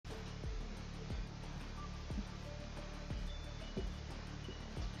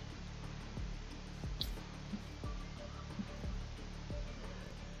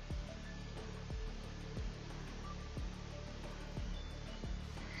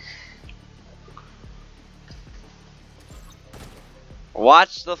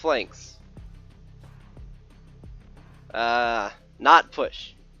Watch the flanks. Not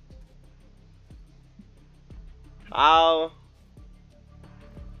push. How?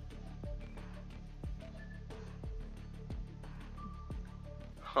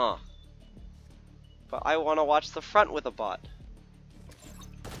 Huh. But I want to watch the front with a bot.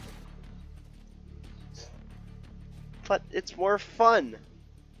 But it's more fun.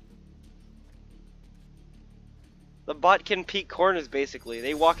 The bot can peek corners basically.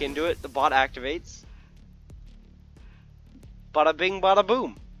 They walk into it, the bot activates. Bada bing, bada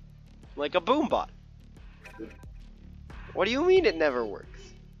boom. Like a boom bot. What do you mean it never works?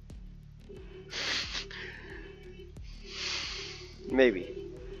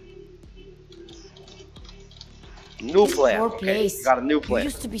 Maybe. New player. Your Okay, place. got a new player. You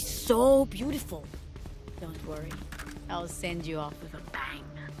used to be so beautiful. Don't worry. I'll send you off with a bang.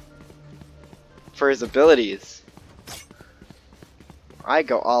 For his abilities. I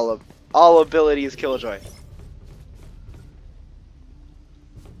go all abilities Killjoy.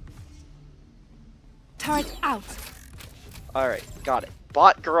 Turret out. Alright, got it.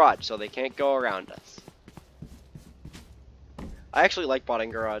 Bot garage, so they can't go around us. I actually like botting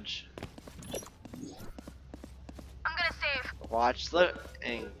garage. I'm gonna save. Watch the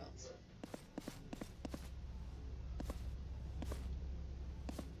angles.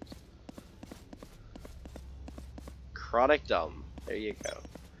 Chronic dumb. There you go.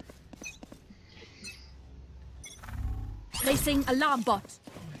 Placing alarm bot.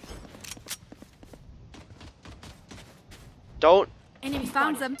 Don't. Enemy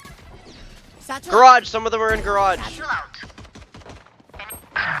found them. Satchel Garage! Some of them are in garage. Satchel out.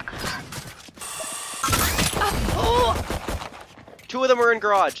 Two of them are in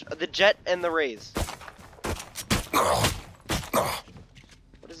garage. The Jet and the Raze. What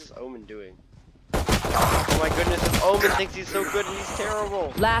is this Omen doing? Oh my goodness, this Omen thinks he's so good and he's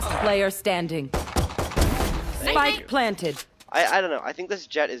terrible. Last player standing. Spike planted. I don't know. I think this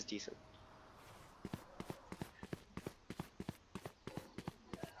Jet is decent.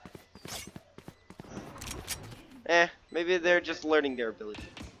 Maybe they're just learning their ability.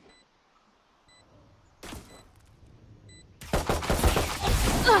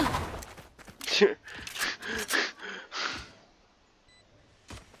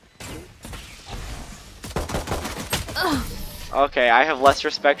 Okay, I have less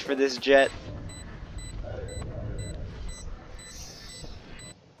respect for this Jet.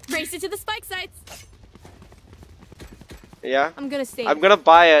 Race it to the spike sites. Yeah? I'm gonna stay. I'm gonna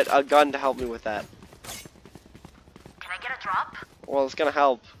buy a gun to help me with that. Can I get a drop? Well, it's gonna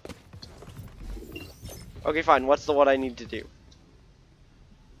help. Okay, fine. What's the what I need to do?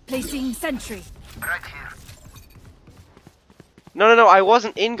 Placing sentry. Right here. No, I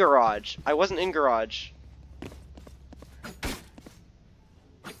wasn't in garage. I wasn't in garage.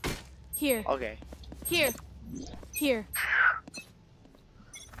 Here. Okay. Here. Here.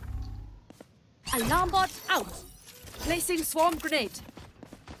 Alarm bot out. Placing swarm grenade.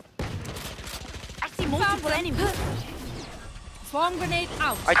 I see multiple enemies. Swarm grenade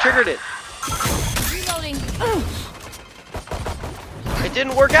out. I triggered it. Reloading. It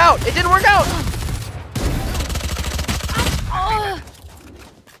didn't work out. It didn't work out.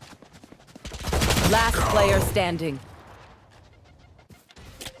 Last player standing.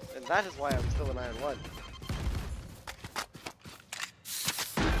 And that is why I'm still in Iron 1.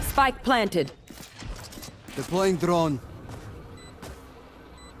 Spike planted. Deploying drone.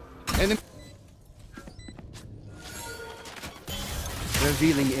 Enemy.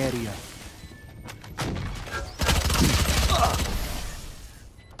 Revealing area.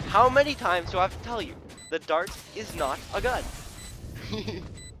 How many times do I have to tell you? The dart is not a gun.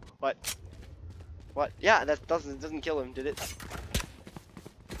 What? What? Yeah, that doesn't kill him, did it?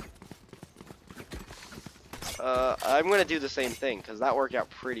 I'm gonna do the same thing because that worked out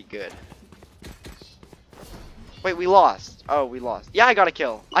pretty good. Wait, we lost. Oh, we lost. Yeah, I got a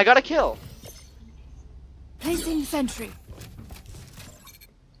kill. I got a kill. Placing sentry.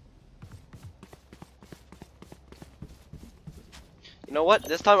 You know what?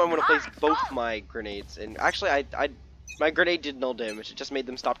 This time I'm gonna place both my grenades. And actually, my grenade did no damage. It just made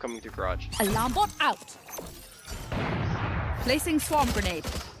them stop coming through garage. Alarm bot out. Placing swarm grenade.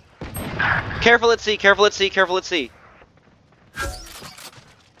 Careful at sea. Careful at sea. Careful at sea.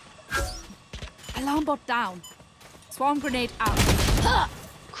 Alarm bot down. Swarm grenade out.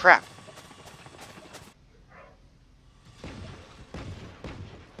 Crap.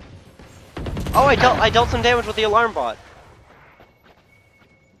 Oh, I dealt some damage with the alarm bot.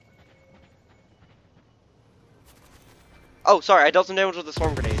 Oh, sorry, I dealt some damage with the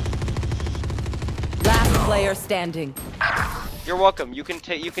swarm grenade. Last player standing. You're welcome. You can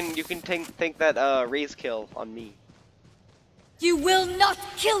take take that raise kill on me. You will not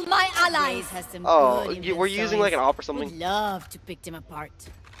kill my allies. Has some Oh, good we're using like an op or something. Would love to pick them apart.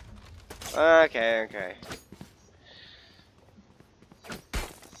 Okay, okay.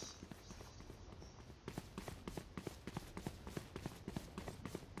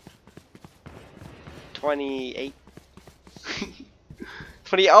 $28.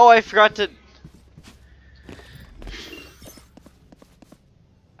 20. Oh, I forgot to.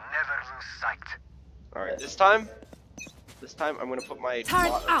 Never lose sight. All right, this time I'm gonna put my Turn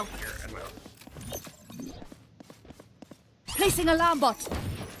bot out. here and my. Placing alarm bot.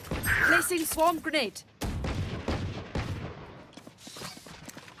 Placing swarm grenade.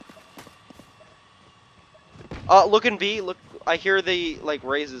 Look in B. Look, I hear the like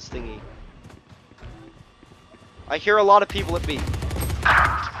raises thingy. I hear a lot of people at B.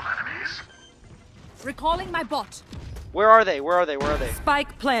 Recalling my bot. Where are they? Where are they? Where are they?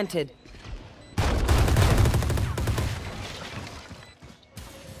 Spike planted.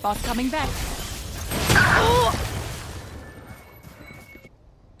 Bot coming back.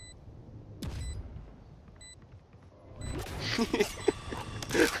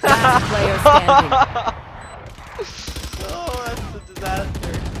 Last player standing. Oh, that's a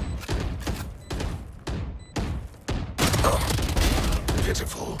disaster.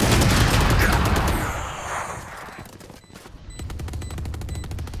 Pitiful.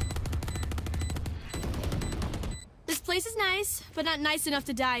 This place is nice, but not nice enough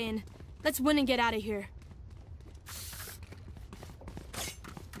to die in. Let's win and get out of here.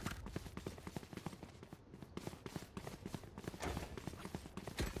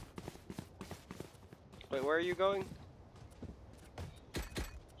 Wait, where are you going?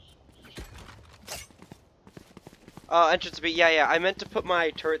 Entrance B. Yeah. I meant to put my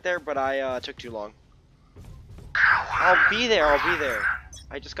turret there, but I took too long. I'll be there. I'll be there.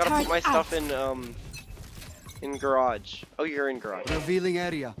 I just gotta put my stuff in garage. Oh, you're in garage. Revealing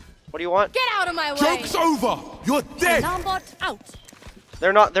area. What do you want? Get out of my way! Joke's over! You're dead! Alarm bot out.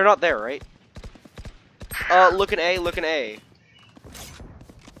 They're not there, right? Look in A. Look in A.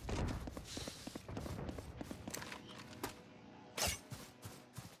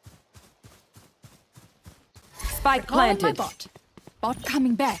 Spike Calling my planted. bot. Bot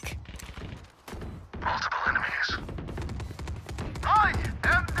coming back. Multiple enemies. I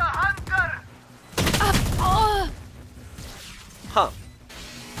am the hunter! Huh.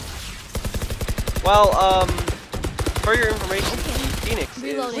 Well, for your information, Phoenix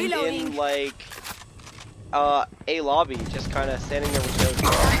Reloading. is Reloading. in like a lobby, just kind of standing there with no.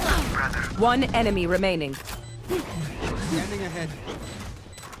 One enemy remaining. Scanning ahead.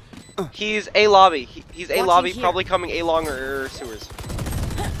 He's a lobby. He's a Watching lobby, here. probably coming a long or sewers.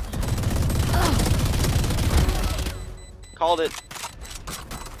 Called it.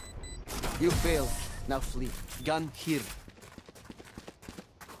 You failed. Now flee. Gun here.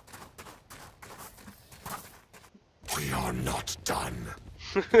 We are not done.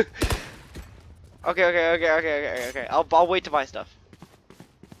 Okay. I'll wait to buy stuff.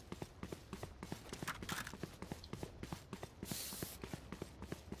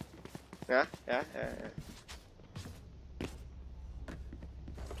 Yeah.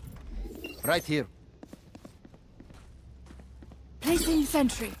 Right here. Placing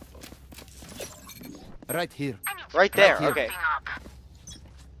sentry. Right here. Right there. here. Okay.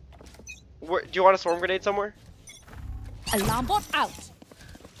 Do you want a swarm grenade somewhere? Alarm bot out.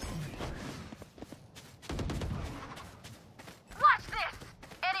 Watch this!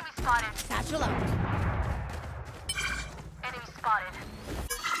 Enemy spotted. Satchel out. Enemy spotted.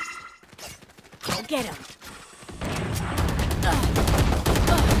 Go get him.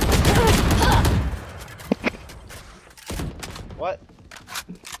 What?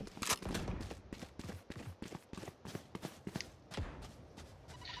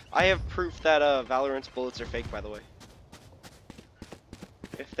 I have proof that Valorant's bullets are fake, by the way.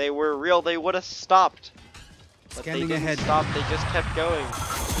 If they were real, they would have stopped. But Scanning they didn't ahead. stop, they just kept going.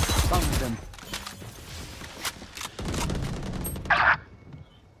 Found them.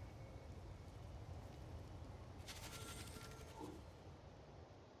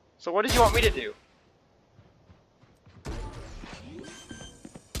 So what did you want me to do?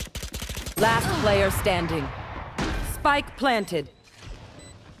 Last player standing. Spike planted.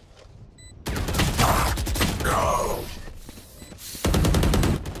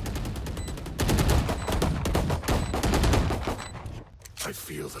 I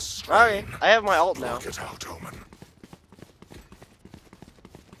feel the strain. Alright, I have my ult now. Work it out, Omen.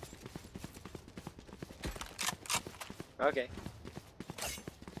 Okay.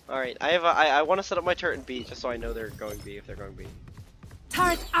 Alright, I want to set up my turret in B just so I know they're going B if they're going B.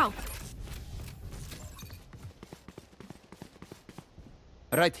 Turret out.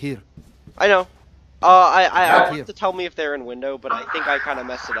 Right here. I know. I Right want here. to tell me if they're in window, but I think I kind of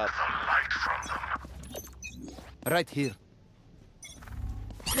messed it up. Right here.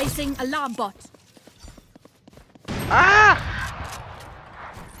 Placing alarm bot. Ah!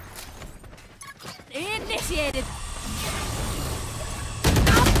 Initiated.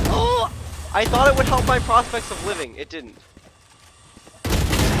 I thought it would help my prospects of living. It didn't.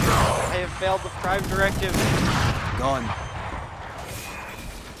 I have failed the prime directive. Gone.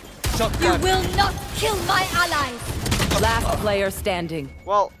 Shot You down. will not kill my allies. Last player standing.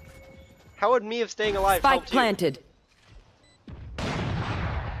 Well, how would me of staying alive Spike help you? planted.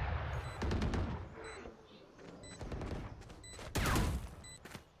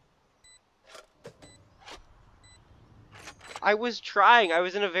 I was trying. I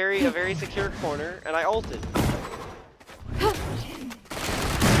was in a very secure corner, and I ulted.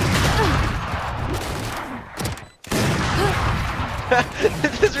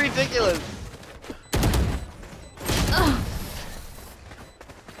 This is ridiculous.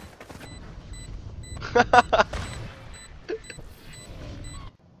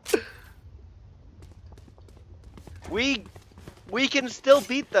 We can still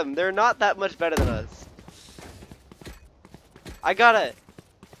beat them. They're not that much better than us. I got it.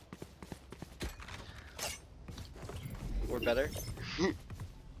 We're better.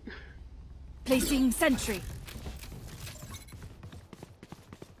 Placing sentry.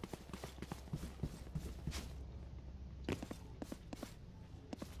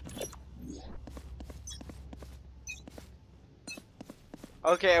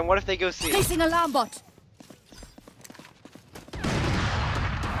 Okay, and what if they go C? Placing alarm bot.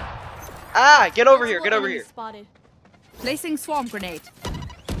 Ah, get over here, get over here. Spotted. Placing swarm grenade.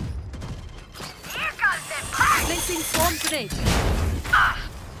 Here comes them. Placing swarm grenade.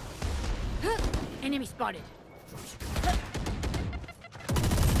 Enemy spotted.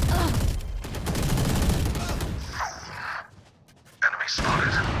 Enemy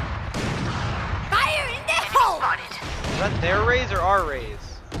spotted. Fire in the hole. Spotted. Is that their raise or our raise?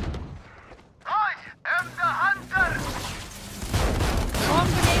 I am the hunter. Swarm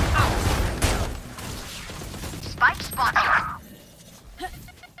grenade out. Spike spotted.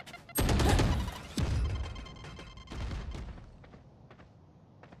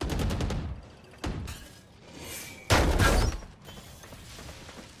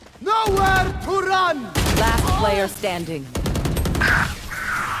 Nowhere to run! Last player standing.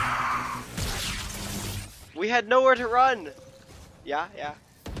 We had nowhere to run. Yeah, yeah.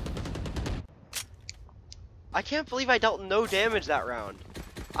 I can't believe I dealt no damage that round.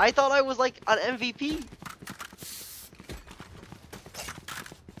 I thought I was like an MVP.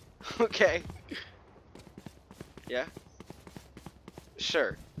 Okay. Yeah.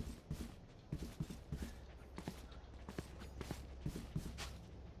 Sure.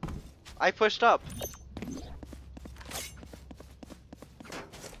 I pushed up.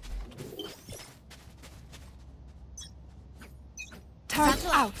 Turret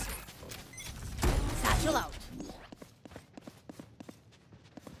out. Satchel out.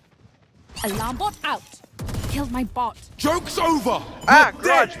 Alarm bot out. Killed my bot. Joke's over! Ah, You're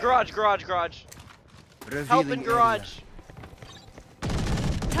garage, dead! garage. Help in Revealing garage.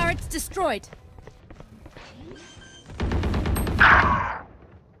 Turrets destroyed.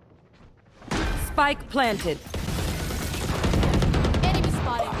 Spike planted. Enemy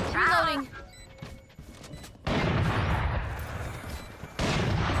spotted. Reloading.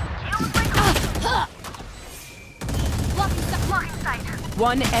 Blocking sight.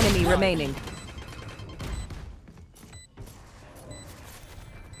 One enemy remaining.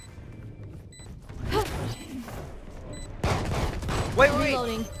 Wait.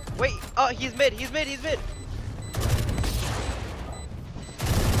 Reloading. Wait, oh, he's mid.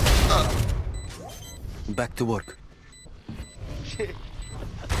 Back to work.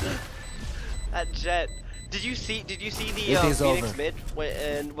 That jet. Did you see the It is Phoenix over. mid?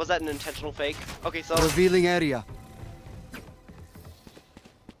 And was that an intentional fake? Okay, so Revealing area.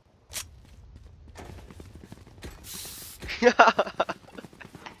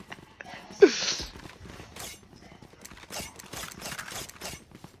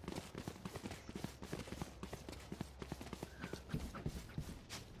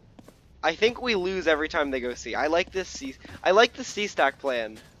 I think we lose every time they go C. I like this C. I like the C stack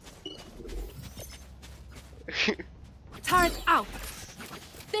plan. Turret out.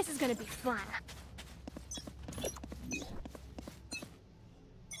 This is gonna be fun.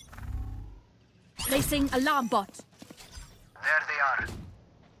 Placing alarm bot. There they are.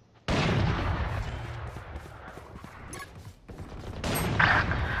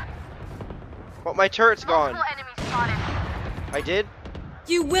 Oh, my turret's gone. Multiple enemies spotted. I did?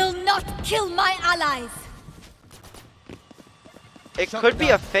 You will not kill my allies. It could be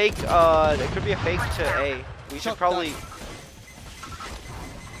a fake, it could be a fake to A. We should probably...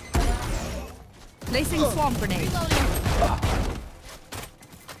 Placing swarm grenade.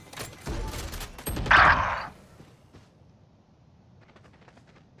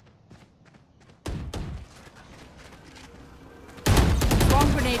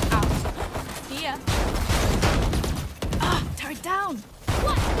 Swarm grenade out. Here. Ah, turret down.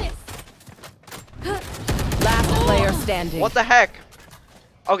 What's this? Last player standing. What the heck?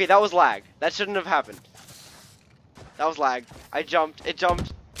 Okay, that was lag. That shouldn't have happened. That was lag. I jumped. It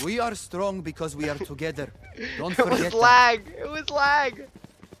jumped. We are strong because we are together. Don't It forget was that. lag. It was lag.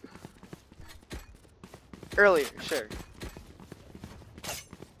 Earlier, sure.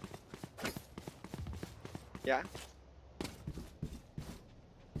 Yeah.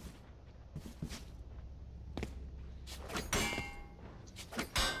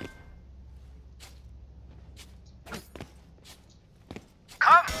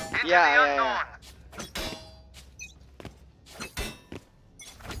 Come into Yeah, the yeah, unknown. yeah.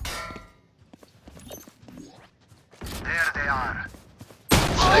 There they are.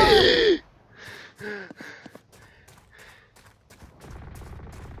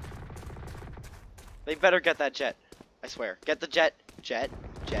 They better get that jet. I swear. Get the jet. Jet.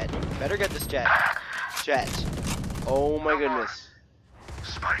 Jet. Better get this jet. Jet. Oh my goodness.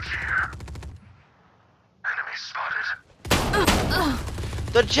 Spike here. Enemy spotted.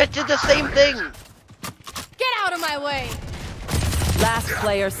 The jet did the same thing! Get out of my way! Last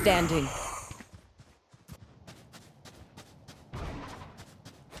player standing.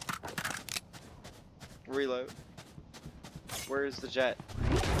 Reload. Where is the jet?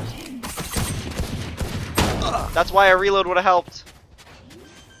 That's why a reload would have helped.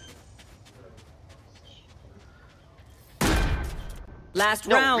 Last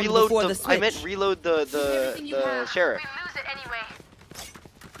No, round reload before the, the switch. I meant reload Everything you the have. sheriff. We lose it anyway.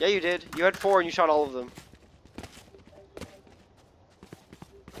 Yeah, you did. You had 4 and you shot all of them.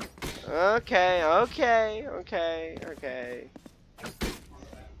 Okay, okay, okay, okay.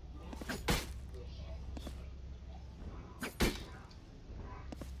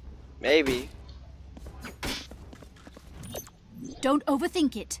 Maybe. Don't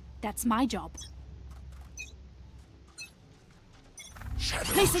overthink it. That's my job.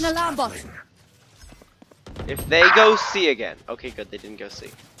 Placing alarm bot. If they go C again. Okay, good. They didn't go C.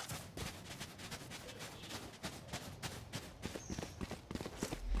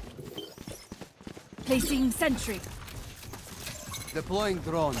 Placing sentry. Deploying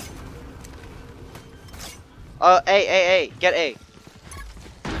drone. A. Get A.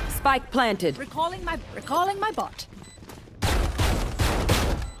 Spike planted. Recalling my bot.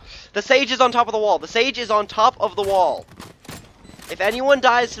 The sage is on top of the wall. The sage is on top of the wall. If anyone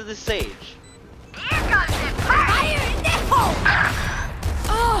dies to the sage. Here comes it. Fire in the hole!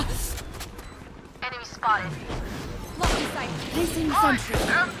 Oh! Enemy spotted. Lock in sight. Placing sentry.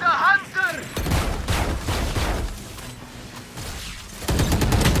 I'm the hunter.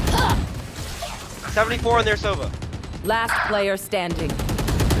 74 on their Sova. Last player standing.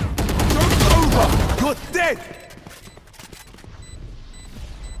 Joke's over! You're dead!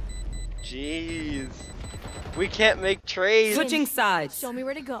 Jeez. We can't make trades. Switching sides. Show me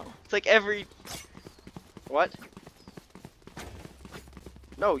where to go. It's like every... What?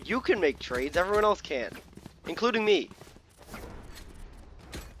 No, you can make trades. Everyone else can. Including me.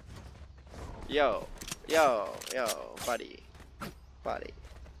 Yo. Yo. Yo. Buddy. Buddy.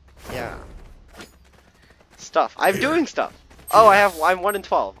 Yeah. Stuff. I'm doing stuff. Oh, I'm 1 in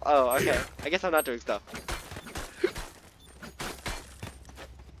 12. Oh, okay. I guess I'm not doing stuff.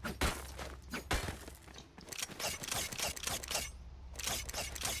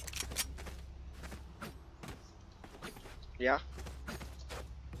 Yeah.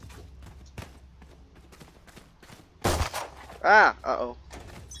 Ah, uh-oh.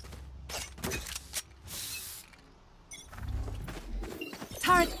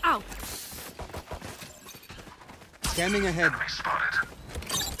 Turret out. Scanning ahead.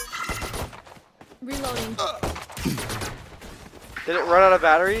 Reloading. Did it run out of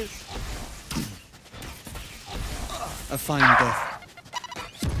batteries? A fine death.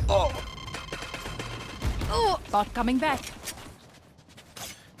 Oh, bot coming back.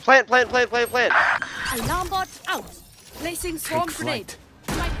 Plant. Alarm bot out. Placing swarm Take grenade.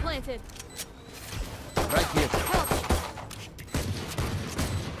 Spike planted. Right here.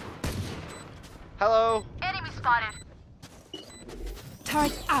 Hello. Enemy spotted.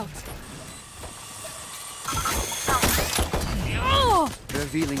 Turret out. Oh!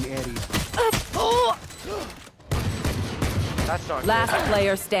 Revealing area. Oh! Oh! That's not Last good.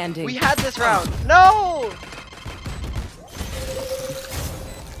 player standing. We had this round. No!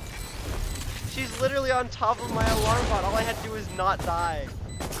 She's literally on top of my alarm bot. All I had to do was not die.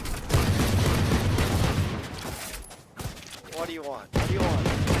 What do you want? What do you want?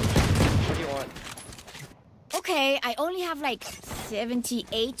 What do you want? Okay, I only have like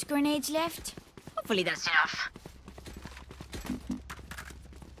 78 grenades left. Hopefully that's enough.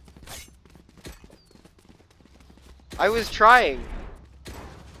 I was trying.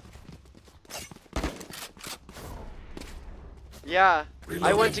 Yeah,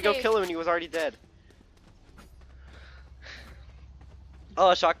 I went to go kill him and he was already dead. Oh,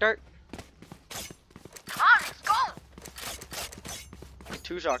 a shock dart? Come on, let's go.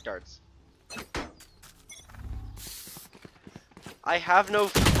 2 shock darts. I have no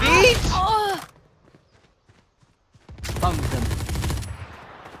feet! Oh! Found them.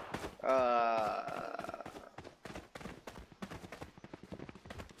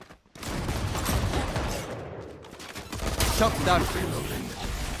 Shock dart.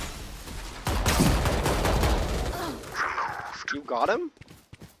 You got him?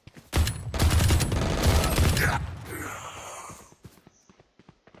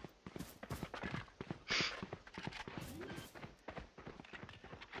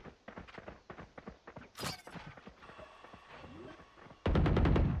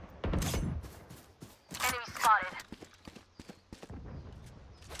 Enemy spotted.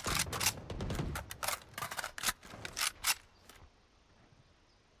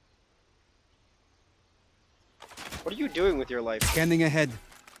 What are you doing with your life? Scanning ahead.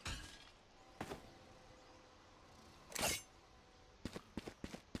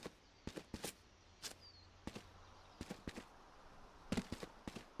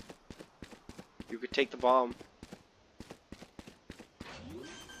 You could take the bomb.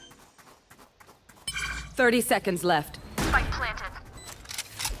 30 seconds left. Spike planted.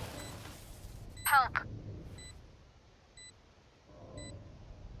 Help.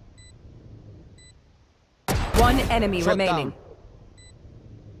 One enemy Shut remaining. down.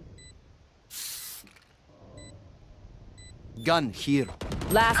 Gun here.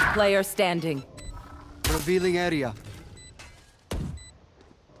 Last player standing. Revealing area.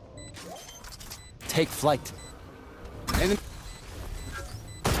 Take flight. Enemy.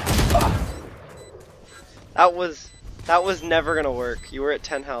 That was never gonna work. You were at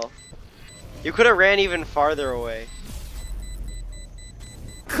 10 health. You could have ran even farther away.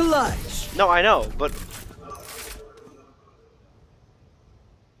 Clutch. No, I know, but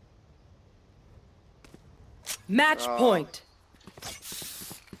Match point.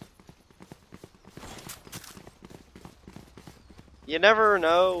 you never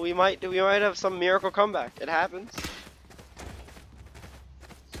know. We might have some miracle comeback. It happens.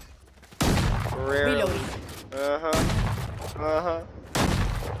 Rarely. Reloading. Uh-huh.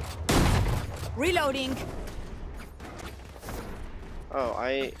 Reloading. Oh,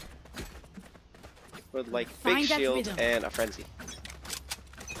 I would like big Find that shield rhythm. and a frenzy.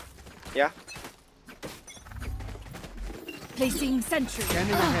 Yeah? Placing sentry.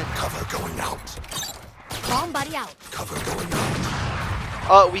 Scanning ahead. Cover going out. Bomb buddy out. Cover going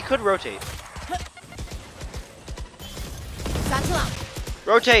out. We could rotate. Satchel out.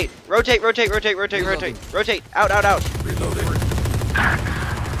 Rotate! Rotate! Reloading. Rotate! Out! Reloading.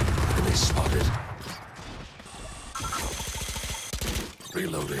 Enemy spotted.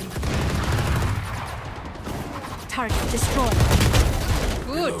 Reloading. Target destroyed.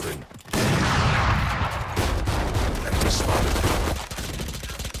 Good. Reloading. Enemy spotted.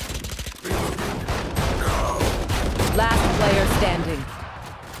 Reloading. Last player standing.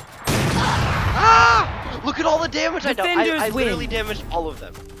 Ah! Look at all the damage I done. Defenders I literally win. damaged all of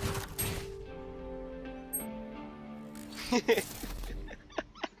them.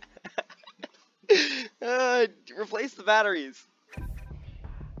 Replace the batteries.